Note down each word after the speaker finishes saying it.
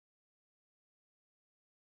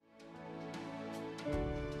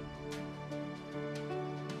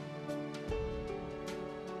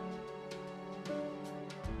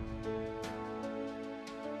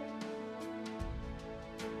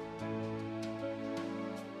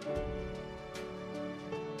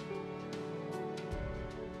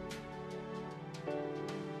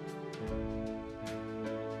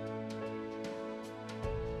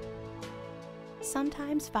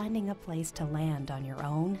Sometimes finding a place to land on your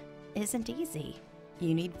own isn't easy.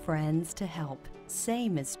 You need friends to help.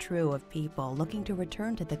 Same is true of people looking to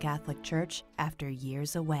return to the Catholic Church after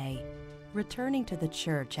years away. Returning to the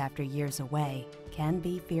church after years away can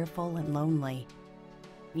be fearful and lonely.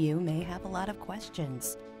 You may have a lot of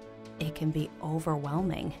questions. It can be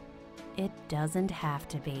overwhelming. It doesn't have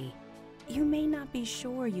to be. You may not be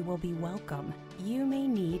sure you will be welcome. You may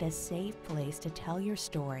need a safe place to tell your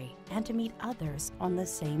story and to meet others on the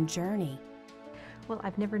same journey. Well,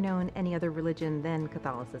 I've never known any other religion than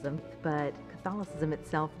Catholicism, but Catholicism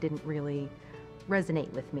itself didn't really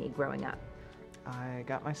resonate with me growing up. I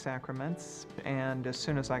got my sacraments, and as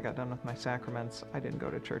soon as I got done with my sacraments, I didn't go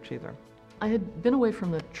to church either. I had been away from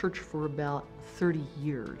the church for about 30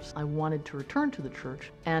 years. I wanted to return to the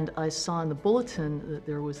church, and I saw in the bulletin that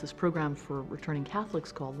there was this program for returning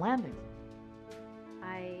Catholics called Landings.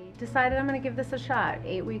 I decided I'm going to give this a shot.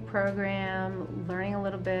 8-week program, learning a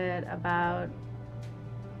little bit about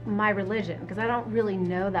my religion, because I don't really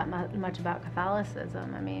know that much about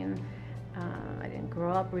Catholicism. I mean, I didn't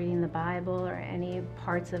grow up reading the Bible or any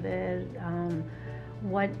parts of it.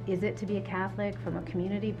 What is it to be a Catholic from a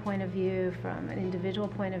community point of view, from an individual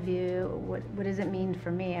point of view? What does it mean for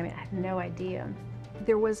me? I mean, I had no idea.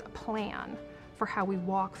 There was a plan for how we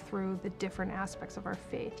walk through the different aspects of our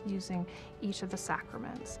faith using each of the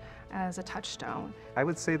sacraments as a touchstone. I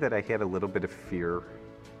would say that I had a little bit of fear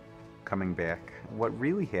coming back. What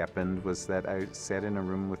really happened was that I sat in a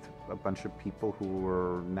room with a bunch of people who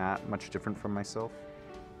were not much different from myself.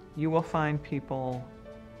 You will find people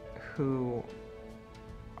who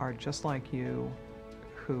are just like you,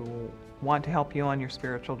 who want to help you on your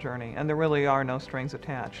spiritual journey, and there really are no strings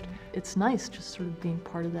attached. It's nice just sort of being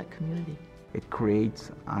part of that community. It creates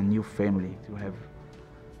a new family, to have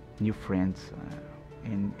new friends,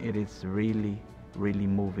 and it is really, really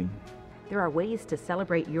moving. There are ways to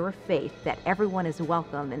celebrate your faith that everyone is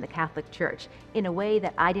welcome in the Catholic Church in a way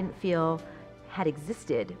that I didn't feel had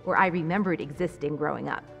existed or I remembered existing growing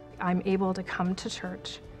up. I'm able to come to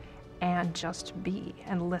church and just be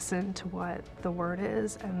and listen to what the Word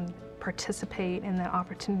is and participate in the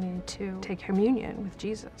opportunity to take communion with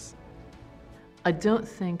Jesus. I don't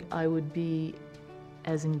think I would be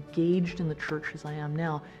as engaged in the church as I am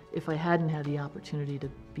now if I hadn't had the opportunity to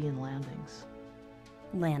be in Landings.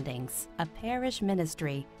 Landings, a parish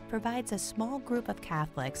ministry, provides a small group of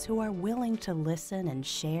Catholics who are willing to listen and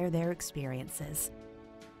share their experiences.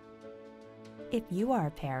 If you are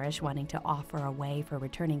a parish wanting to offer a way for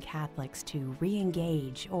returning Catholics to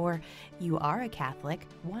re-engage, or you are a Catholic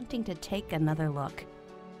wanting to take another look,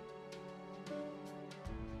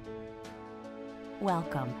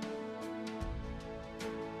 welcome.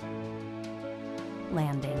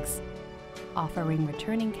 Landings, offering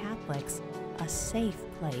returning Catholics a safe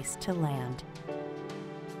place to land.